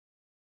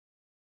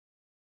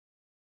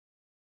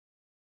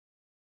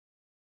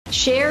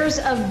Shares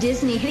of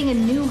Disney hitting a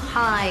new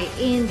high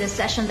in the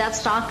session. That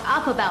stock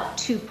up about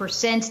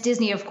 2%.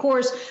 Disney, of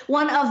course,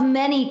 one of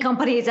many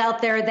companies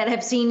out there that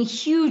have seen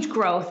huge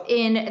growth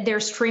in their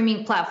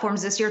streaming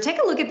platforms this year.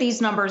 Take a look at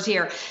these numbers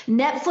here.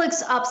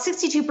 Netflix up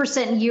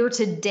 62% year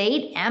to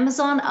date.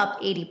 Amazon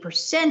up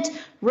 80%.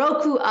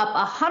 Roku up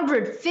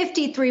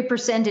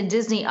 153%, and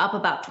Disney up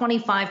about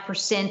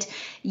 25%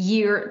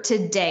 year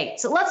to date.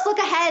 So let's look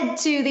ahead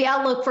to the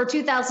outlook for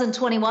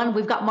 2021.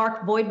 We've got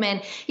Mark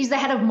Boidman. He's the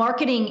head of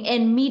marketing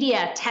and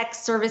media tech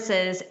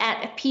services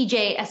at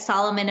PJ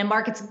Solomon. And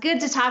Mark, it's good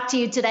to talk to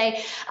you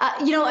today.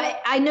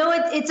 I know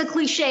it's a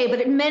cliche, but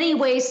in many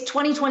ways,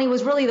 2020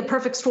 was really the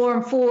perfect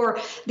storm for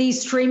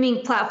these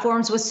streaming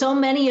platforms, with so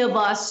many of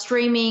us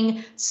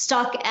streaming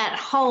stuck at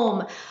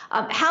home.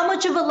 How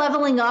much of a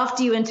leveling off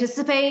do you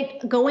anticipate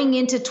going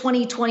into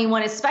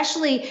 2021,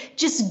 especially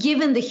just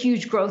given the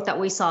huge growth that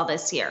we saw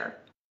this year?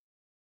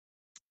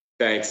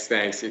 Thanks,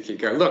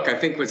 Akiko. Look, I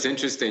think what's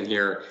interesting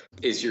here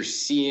is you're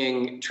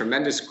seeing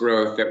tremendous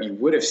growth that we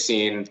would have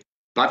seen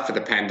but for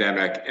the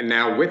pandemic. And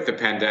now with the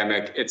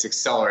pandemic, it's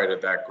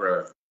accelerated that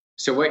growth.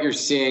 So what you're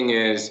seeing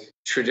is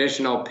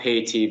traditional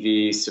pay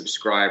TV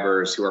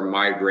subscribers who are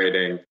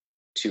migrating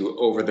to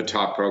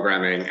over-the-top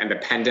programming, and the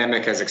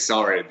pandemic has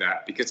accelerated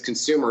that because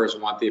consumers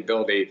want the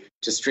ability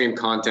to stream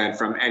content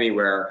from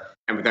anywhere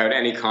and without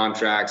any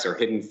contracts or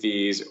hidden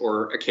fees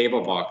or a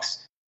cable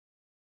box.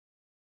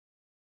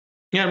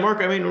 Yeah,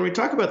 Mark, I mean, when we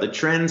talk about the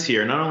trends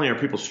here, not only are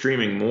people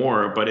streaming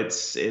more, but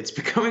it's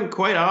becoming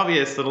quite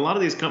obvious that a lot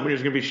of these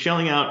companies are going to be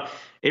shelling out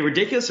a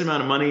ridiculous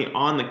amount of money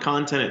on the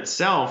content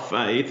itself.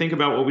 You think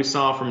about what we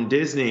saw from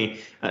Disney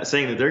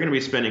saying that they're going to be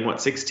spending,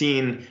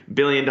 $16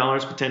 billion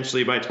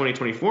potentially by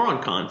 2024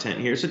 on content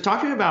here. So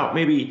talking about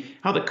maybe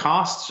how the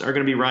costs are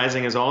going to be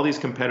rising as all these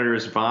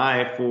competitors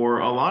vie for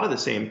a lot of the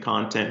same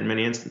content in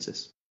many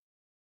instances.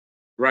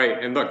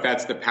 Right. And look,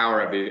 that's the power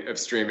of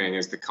streaming,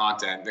 is the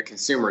content. The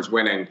consumer's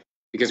winning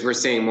because we're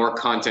seeing more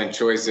content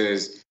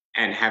choices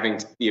and having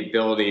the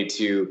ability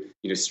to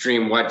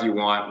stream what you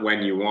want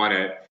when you want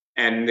it.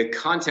 And the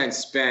content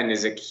spend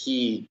is a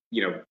key,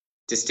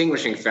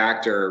 distinguishing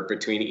factor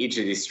between each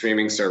of these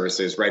streaming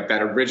services, right?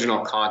 That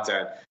original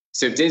content.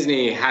 So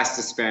Disney has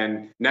to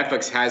spend,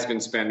 Netflix has been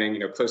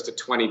spending, close to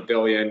 $20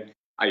 billion.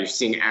 You're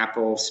seeing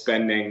Apple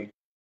spending.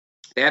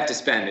 They have to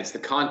spend. It's the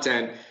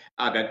content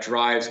that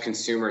drives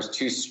consumers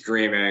to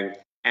streaming.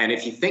 And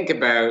if you think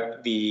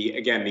about the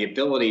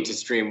ability to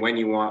stream when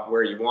you want,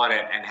 where you want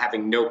it, and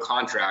having no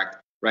contract,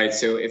 right?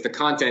 So if the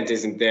content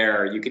isn't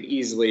there, you could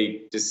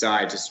easily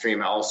decide to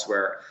stream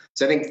elsewhere.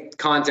 So I think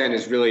content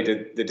is really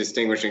the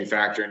distinguishing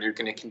factor, and you're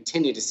going to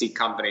continue to see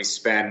companies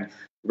spend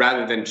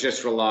rather than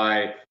just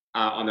rely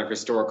on their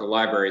historical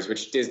libraries,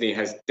 which Disney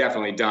has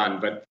definitely done.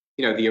 But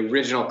the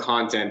original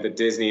content that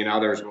Disney and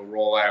others will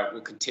roll out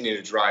will continue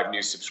to drive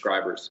new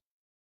subscribers.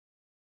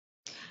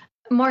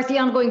 Mark, the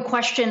ongoing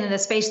question in the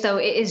space, though,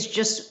 is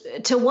just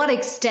to what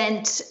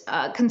extent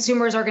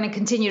consumers are going to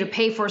continue to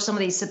pay for some of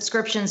these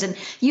subscriptions. And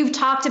you've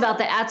talked about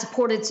the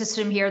ad-supported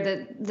system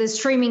here, the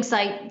streaming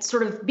site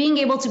sort of being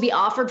able to be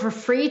offered for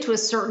free to a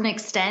certain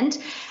extent.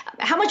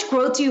 How much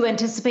growth do you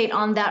anticipate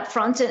on that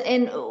front?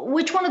 And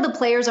which one of the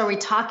players are we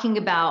talking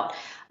about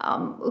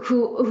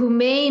who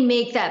may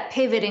make that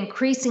pivot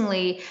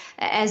increasingly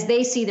as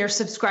they see their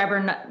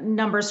subscriber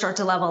numbers start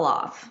to level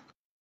off?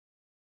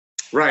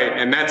 Right,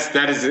 and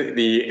that is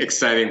the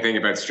exciting thing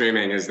about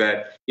streaming, is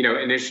that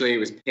initially it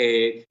was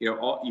paid.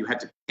 You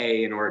had to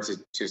pay in order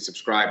to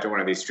subscribe to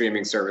one of these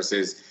streaming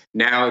services.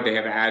 Now they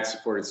have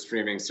ad-supported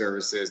streaming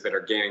services that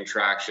are gaining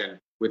traction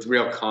with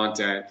real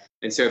content.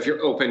 And so if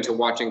you're open to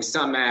watching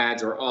some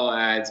ads or all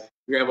ads,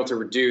 you're able to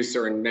reduce,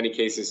 or in many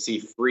cases see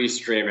free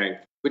streaming,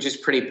 which is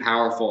pretty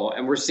powerful.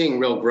 And we're seeing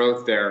real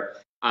growth there.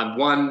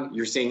 One,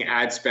 you're seeing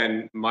ad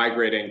spend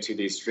migrating to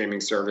these streaming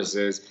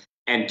services.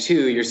 And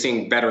two, you're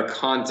seeing better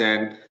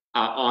content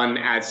on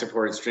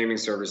ad-supported streaming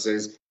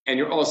services. And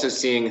you're also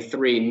seeing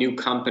three, new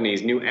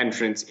companies, new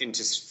entrants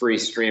into free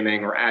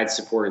streaming or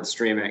ad-supported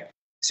streaming.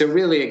 So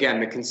really,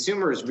 again, the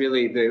consumer is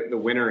really the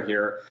winner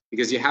here,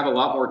 because you have a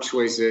lot more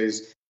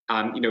choices.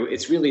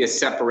 It's really a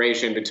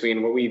separation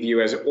between what we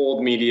view as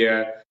old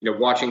media,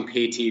 watching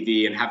pay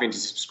TV and having to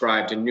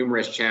subscribe to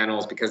numerous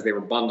channels because they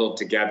were bundled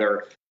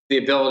together. The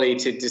ability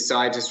to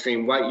decide to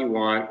stream what you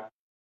want.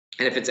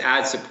 And if it's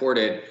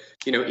ad-supported,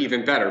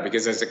 even better,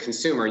 because as a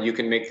consumer, you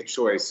can make the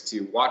choice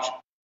to watch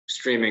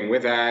streaming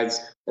with ads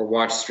or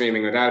watch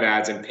streaming without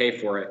ads and pay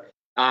for it.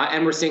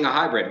 And we're seeing a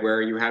hybrid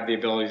where you have the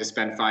ability to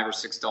spend $5 or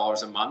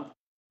 $6 a month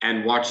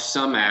and watch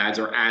some ads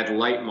or ad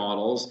light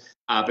models,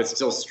 but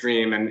still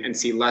stream and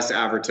see less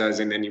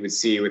advertising than you would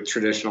see with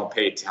traditional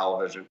paid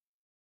television.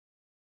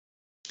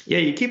 Yeah,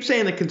 you keep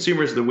saying the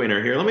consumer's the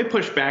winner here. Let me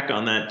push back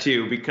on that,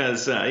 too,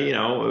 because,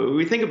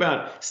 we think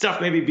about stuff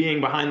maybe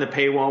being behind the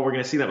paywall. We're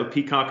going to see that with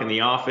Peacock and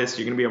The Office.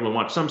 You're going to be able to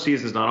watch some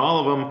seasons, not all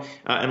of them,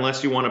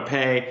 unless you want to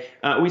pay.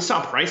 We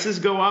saw prices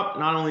go up,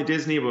 not only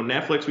Disney, but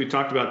Netflix. We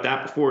talked about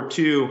that before,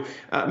 too.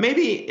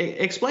 Maybe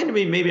explain to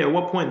me maybe at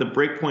what point the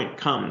break point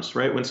comes,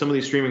 right, when some of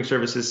these streaming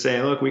services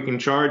say, look, we can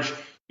charge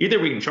either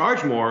we can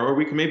charge more or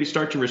we can maybe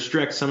start to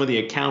restrict some of the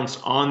accounts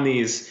on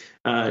these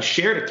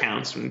shared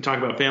accounts. When we talk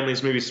about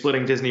families maybe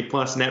splitting Disney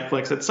Plus,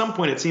 Netflix, at some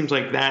point it seems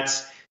like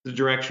that's the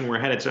direction we're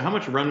headed. So how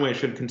much runway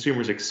should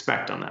consumers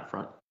expect on that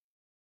front?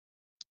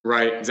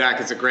 Right,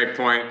 Zach, it's a great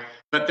point.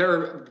 But there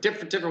are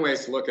different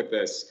ways to look at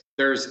this.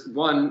 There's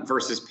one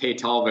versus pay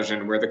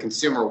television where the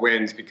consumer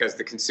wins because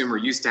the consumer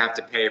used to have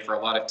to pay for a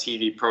lot of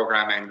TV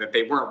programming that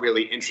they weren't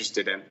really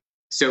interested in.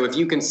 So if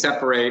you can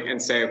separate and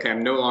say, okay,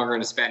 I'm no longer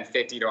going to spend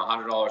 $50 to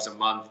 $100 a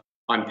month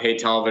on pay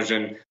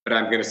television, but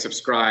I'm going to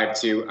subscribe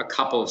to a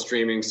couple of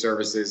streaming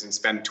services and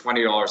spend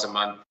 $20 a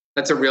month,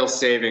 that's a real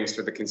savings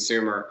for the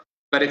consumer.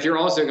 But if you're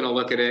also going to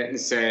look at it and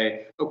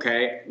say,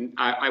 okay,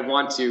 I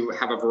want to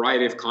have a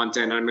variety of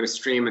content, I'm going to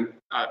stream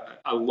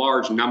a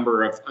large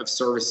number of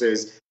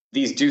services,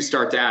 these do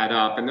start to add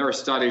up. And there are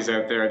studies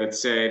out there that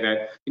say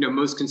that,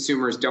 most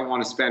consumers don't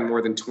want to spend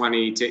more than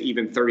 $20 to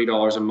even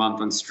 $30 a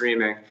month on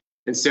streaming.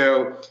 And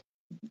so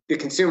the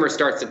consumer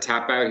starts to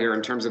tap out here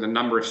in terms of the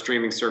number of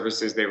streaming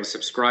services they will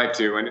subscribe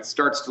to. And it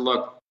starts to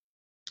look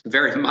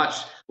very much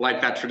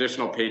like that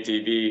traditional pay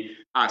TV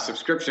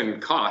subscription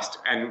cost.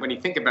 And when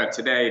you think about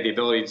today, the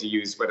ability to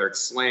use whether it's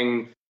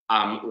Sling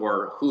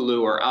or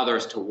Hulu or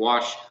others to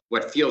watch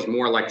what feels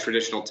more like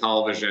traditional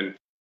television,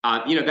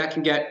 that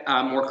can get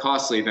more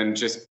costly than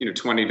just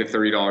 $20 to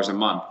 $30 a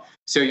month.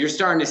 So you're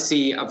starting to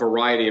see a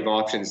variety of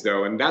options,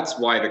 though, and that's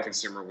why the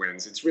consumer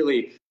wins. It's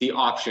really the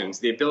options,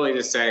 the ability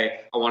to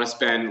say, I want to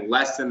spend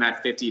less than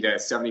that $50 to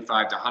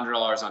 $75 to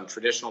 $100 on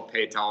traditional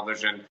paid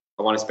television.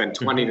 I want to spend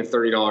 $20 to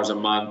 $30 a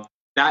month.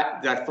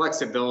 That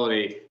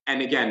flexibility,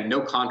 and again,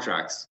 no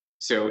contracts.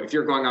 So if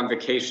you're going on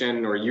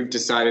vacation or you've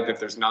decided that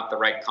there's not the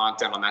right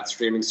content on that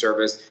streaming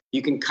service,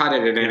 you can cut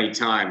it at any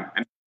time.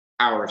 And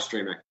the power of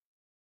streaming.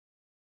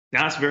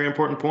 Now, that's a very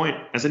important point.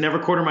 As a never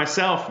quarter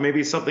myself,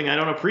 maybe something I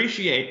don't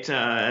appreciate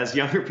as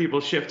younger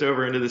people shift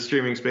over into the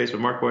streaming space. But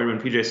Mark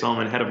Boidman, PJ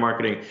Solomon, Head of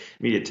Marketing,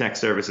 Media Tech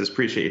Services.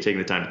 Appreciate you taking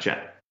the time to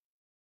chat.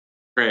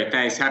 Great.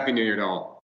 Thanks. Happy New Year to all.